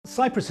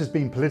Cyprus has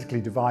been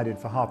politically divided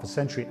for half a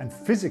century and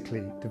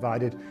physically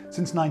divided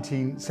since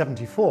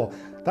 1974.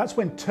 That's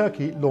when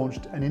Turkey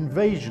launched an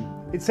invasion.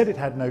 It said it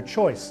had no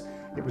choice.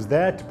 It was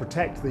there to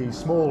protect the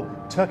small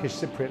Turkish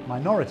Cypriot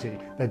minority.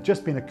 There'd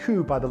just been a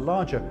coup by the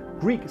larger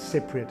Greek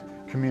Cypriot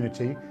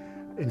community,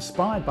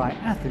 inspired by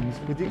Athens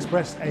with the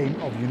express aim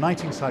of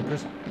uniting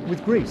Cyprus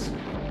with Greece.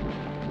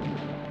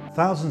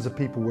 Thousands of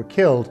people were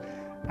killed,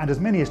 and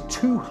as many as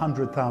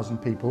 200,000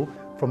 people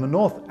from the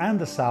north and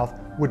the south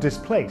were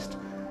displaced.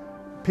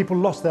 People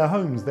lost their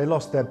homes, they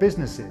lost their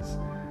businesses.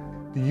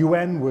 The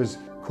UN was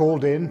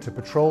called in to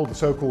patrol the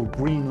so-called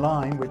Green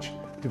Line, which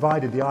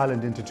divided the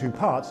island into two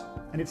parts,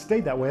 and it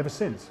stayed that way ever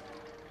since.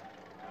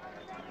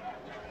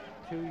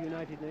 2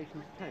 United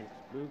Nations tanks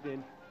moved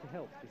in to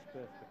help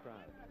disperse the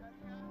crowd.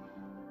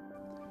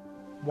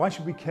 Why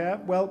should we care?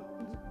 Well,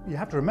 you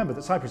have to remember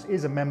that Cyprus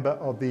is a member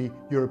of the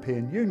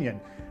European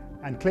Union,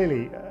 and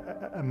clearly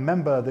a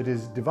member that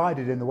is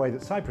divided in the way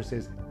that Cyprus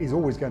is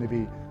always going to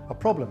be a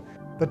problem.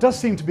 There does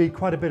seem to be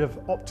quite a bit of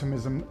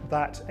optimism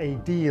that a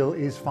deal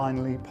is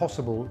finally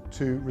possible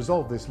to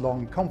resolve this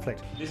long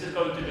conflict. This is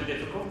going to be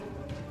difficult,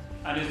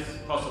 and it's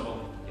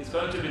possible. It's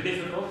going to be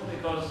difficult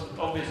because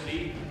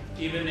obviously,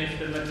 even if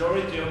the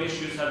majority of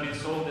issues have been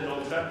solved in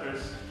all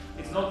chapters,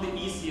 it's not the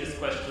easiest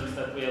questions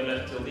that we have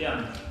left till the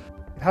end.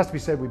 It has to be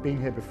said, we've been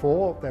here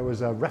before. There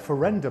was a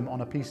referendum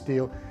on a peace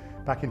deal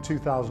back in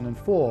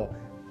 2004.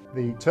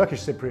 The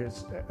Turkish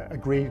Cypriots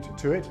agreed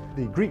to it.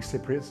 The Greek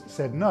Cypriots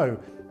said no.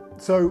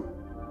 So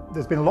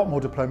there's been a lot more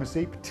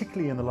diplomacy,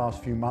 particularly in the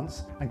last few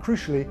months. And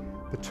crucially,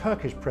 the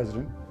Turkish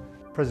President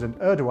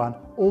Erdogan,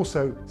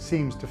 also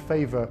seems to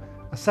favour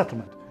a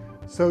settlement.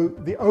 So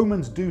the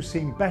omens do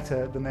seem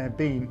better than they have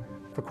been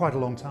for quite a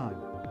long time.